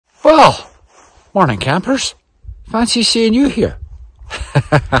Morning, campers. Fancy seeing you here.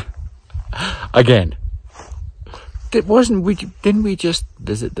 Again. Didn't we just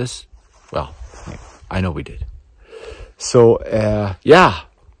visit this? Well, I know we did. So, yeah.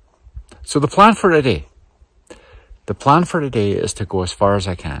 So the plan for today. The plan for today is to go as far as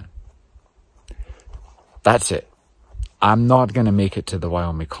I can. That's it. I'm not going to make it to the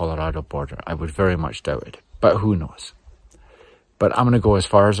Wyoming-Colorado border. I would very much doubt it. But who knows? But I'm going to go as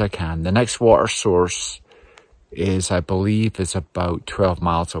far as I can. The next water source is, I believe, is about 12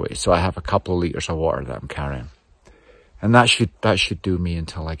 miles away. So I have a couple of liters of water that I'm carrying. And that should do me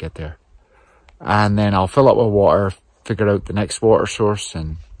until I get there. And then I'll fill up with water, figure out the next water source,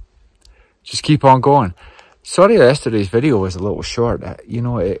 and just keep on going. Sorry yesterday's video was a little short. You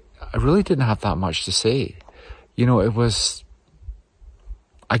know, I really didn't have that much to say. You know, it was...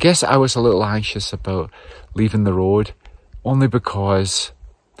 I guess I was a little anxious about leaving the road, only because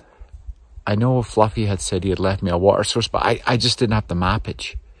I know Fluffy had said he had left me a water source, but I just didn't have the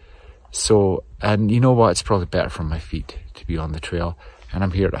mappage. So, and you know what, it's probably better for my feet to be on the trail, and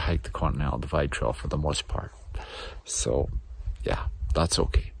I'm here to hike the Continental Divide Trail for the most part. So, yeah, that's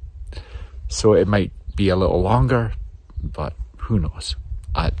okay. So it might be a little longer, but who knows?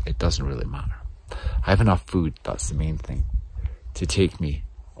 It doesn't really matter. I have enough food, that's the main thing, to take me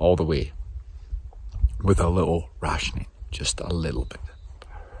all the way with a little rationing, just a little bit.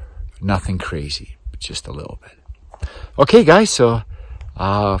 Nothing crazy, but just a little bit. Okay, guys, so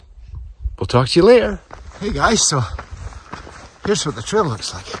we'll talk to you later. Hey, guys, so here's what the trail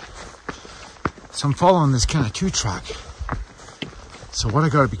looks like. So I'm following this kind of two-track. So what I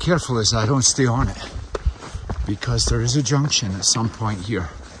got to be careful is I don't stay on it, because there is a junction at some point here,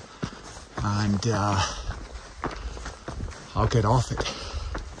 and I'll get off it.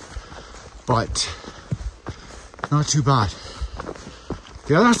 But not too bad.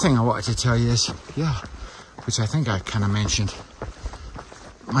 The other thing I wanted to tell you is, yeah, which I think I kind of mentioned,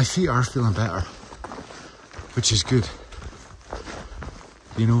 my feet are feeling better, which is good.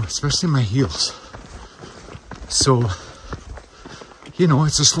 You know, especially my heels. So, you know,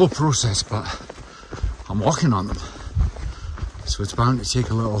 it's a slow process, but I'm walking on them. So it's bound to take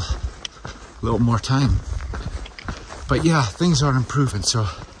a little more time. But yeah, things are improving, so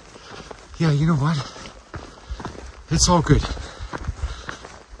yeah, you know what? It's all good.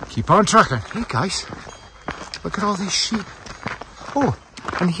 Keep on trucking. Hey guys, look at all these sheep. Oh,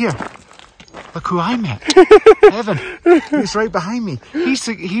 and here, look who I met. Evan, he's right behind me.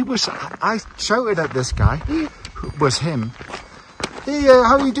 I shouted at this guy, who was him. Hey,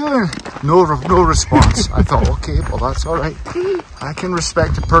 how are you doing? No response. I thought, okay, well that's all right. I can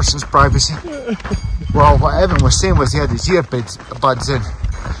respect a person's privacy. Well, what Evan was saying was he had his earbuds in.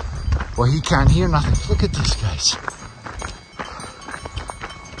 Well, he can't hear nothing. Look at these guys.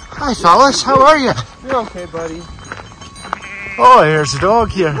 Hi, fellas. How are you? You're okay, buddy. Oh, here's a dog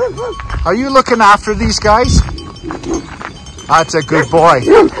here. Are you looking after these guys? That's a good boy.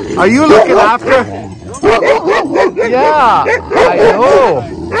 Are you looking after? Yeah,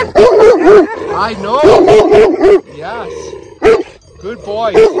 I know. Yes. Good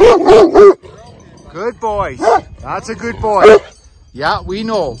boys. Good boys. That's a good boy. Yeah, we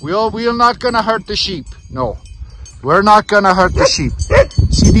know. We're not gonna hurt the sheep. No. We're not gonna hurt the sheep.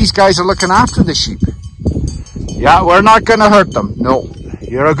 See, these guys are looking after the sheep. Yeah, we're not gonna hurt them. No.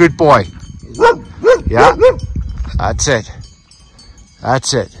 You're a good boy. Yeah. That's it.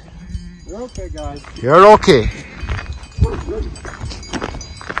 That's it. You're okay, guys. You're okay.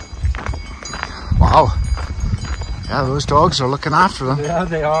 Wow. Yeah, those dogs are looking after them. Yeah,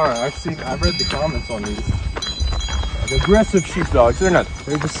 they are. I've read the comments on these. The aggressive sheepdogs, they're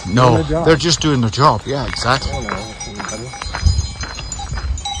just doing their job. They're just doing their job. Yeah, exactly. I don't know.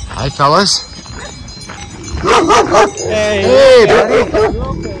 Hi, fellas. Hey, buddy.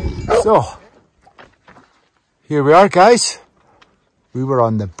 Okay. So, here we are, guys. We were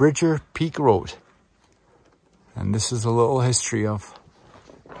on the Bridger Peak Road. And this is a little history of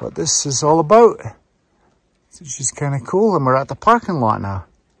what this is all about. Which is kind of cool. And we're at the parking lot now.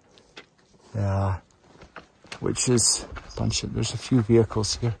 Yeah. Which is a bunch of, there's a few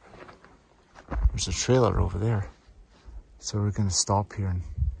vehicles here. There's a trailer over there. So we're going to stop here and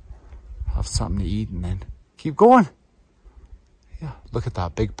have something to eat and then keep going. Yeah, look at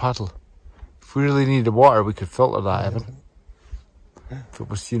that big puddle. If we really needed water, we could filter that, Evan. If it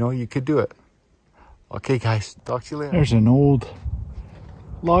was, you know, you could do it. Okay, guys, talk to you later. There's an old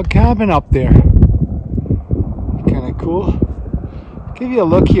log cabin up there. Kind of cool. Give you a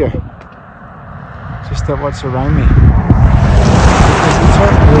look here. Just at what's around me. Because it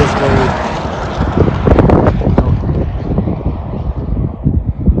certainly is very,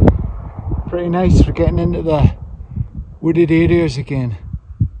 pretty nice for getting into the wooded areas again.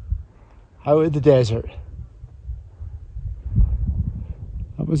 Out of the desert.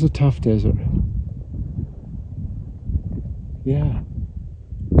 That was a tough desert. Yeah.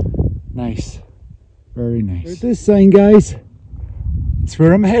 Nice. Very nice. There's this sign, guys. That's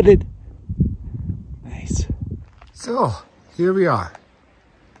where I'm headed. Nice. So, here we are.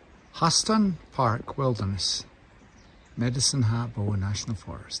 Huston Park Wilderness. Medicine Hat Bow National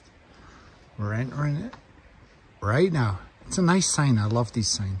Forest. We're entering it right now. It's a nice sign. I love these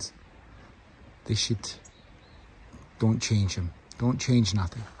signs. They should... Don't change them. Don't change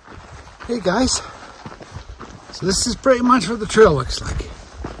nothing. Hey guys. So this is pretty much what the trail looks like.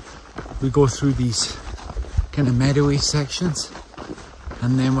 We go through these kind of meadowy sections,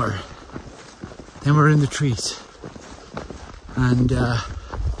 and then we're in the trees, and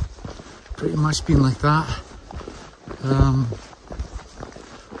pretty much been like that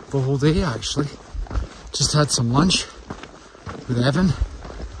the whole day actually. Just had some lunch with Evan,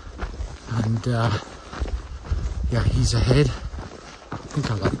 and yeah, he's ahead. I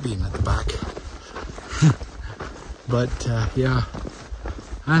think I like being at the back. But yeah,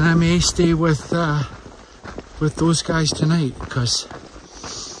 and I may stay with those guys tonight, because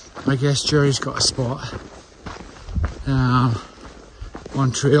I guess Jerry's got a spot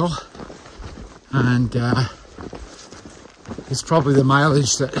on trail, and it's probably the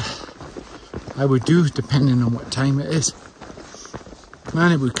mileage that I would do depending on what time it is.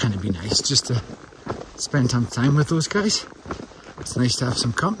 And it would kind of be nice just to spend some time with those guys. It's nice to have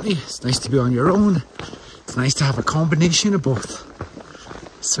some company. It's nice to be on your own. It's nice to have a combination of both.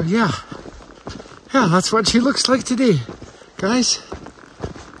 So yeah, that's what she looks like today, guys.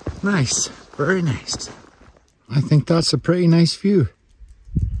 Nice, very nice. I think that's a pretty nice view.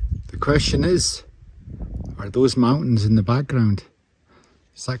 The question is, are those mountains in the background?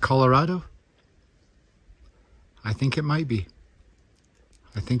 Is that Colorado? I think it might be.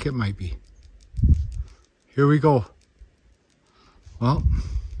 I think it might be. Here we go. Well,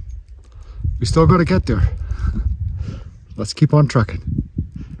 we still got to get there. Let's keep on trucking.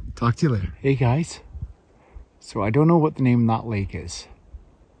 Talk to you later. Hey guys. So I don't know what the name of that lake is,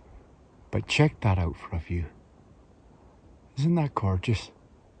 but check that out for a view. Isn't that gorgeous?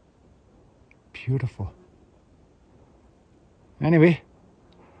 Beautiful. Anyway,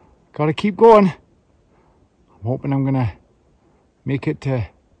 gotta keep going. I'm hoping I'm gonna make it to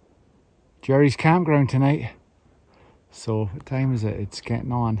Jerry's campground tonight. So what time is it? It's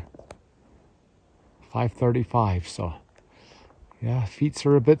getting on 5:35, so yeah, feet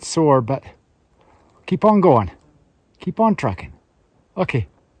are a bit sore, but keep on going. Keep on trucking. Okay,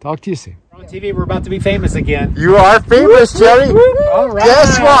 talk to you soon. We're on TV, we're about to be famous again. You are famous, Jerry. All right.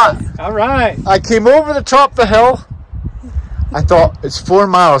 Guess what? All right. I came over the top of the hill. I thought it's 4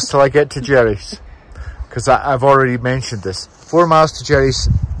 miles till I get to Jerry's, because I've already mentioned this. 4 miles to Jerry's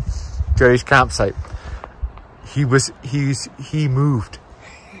campsite. He moved.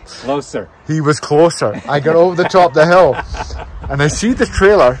 Closer. He was closer. I got over the top of the hill, and I see the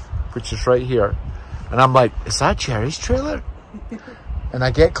trailer, which is right here, and I'm like, is that Jerry's trailer? And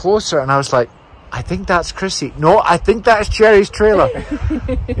I get closer, and I was like, I think that's Chrissy. No, I think that's Jerry's trailer.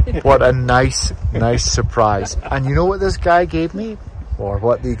 What a nice surprise. And you know what this guy gave me? Or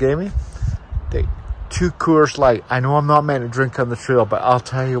what they gave me? 2 Coors Light. I know I'm not meant to drink on the trail, but I'll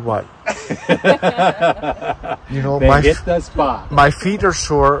tell you what. You know, they hit the spot. My feet are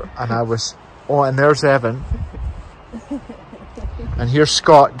sore, and I was... Oh, and there's Evan. And here's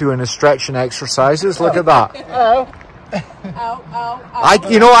Scott doing his stretching exercises. Look at that. Ow, ow, ow.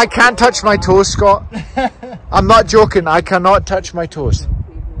 You know, I can't touch my toes, Scott. I'm not joking. I cannot touch my toes.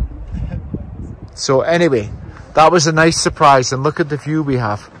 So anyway, that was a nice surprise. And look at the view we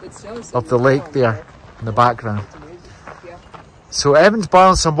have of the lake there in the background. So Evan's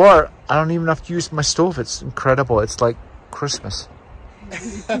boiling some water. I don't even have to use my stove. It's incredible. It's like Christmas.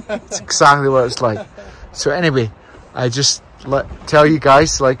 It's exactly what it's like. So anyway, I just tell you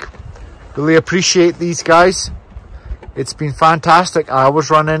guys, like, really appreciate these guys. It's been fantastic. I always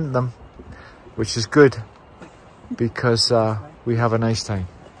run into them, which is good, because we have a nice time.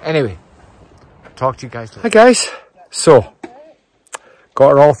 Anyway, talk to you guys later. Hi guys. So,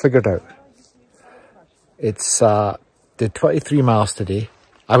 got it all figured out. It's did 23 miles today.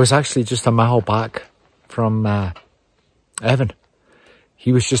 I was actually just a mile back from Evan.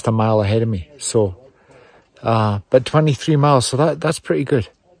 He was just a mile ahead of me. So, but 23 miles, so that's pretty good.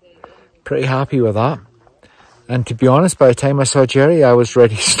 Pretty happy with that. And to be honest, by the time I saw Jerry, I was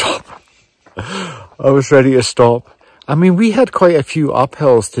ready to stop. I was ready to stop. I mean, we had quite a few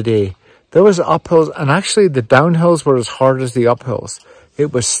uphills today. There was uphills, and actually the downhills were as hard as the uphills.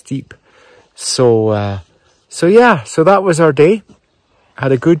 It was steep. So, so yeah, so that was our day.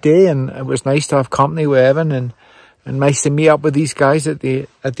 Had a good day, and it was nice to have company with Evan, and nice to meet up with these guys at the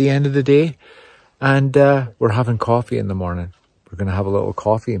end of the day. And we're having coffee in the morning. We're going to have a little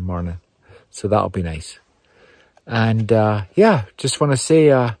coffee in the morning. So that'll be nice. And yeah, just want to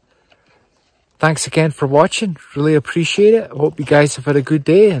say thanks again for watching. Really appreciate it. Hope you guys have had a good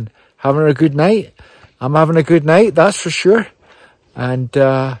day and having a good night. I'm having a good night, that's for sure. And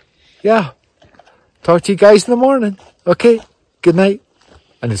yeah, talk to you guys in the morning. Okay, good night.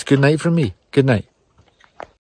 And it's good night from me. Good night.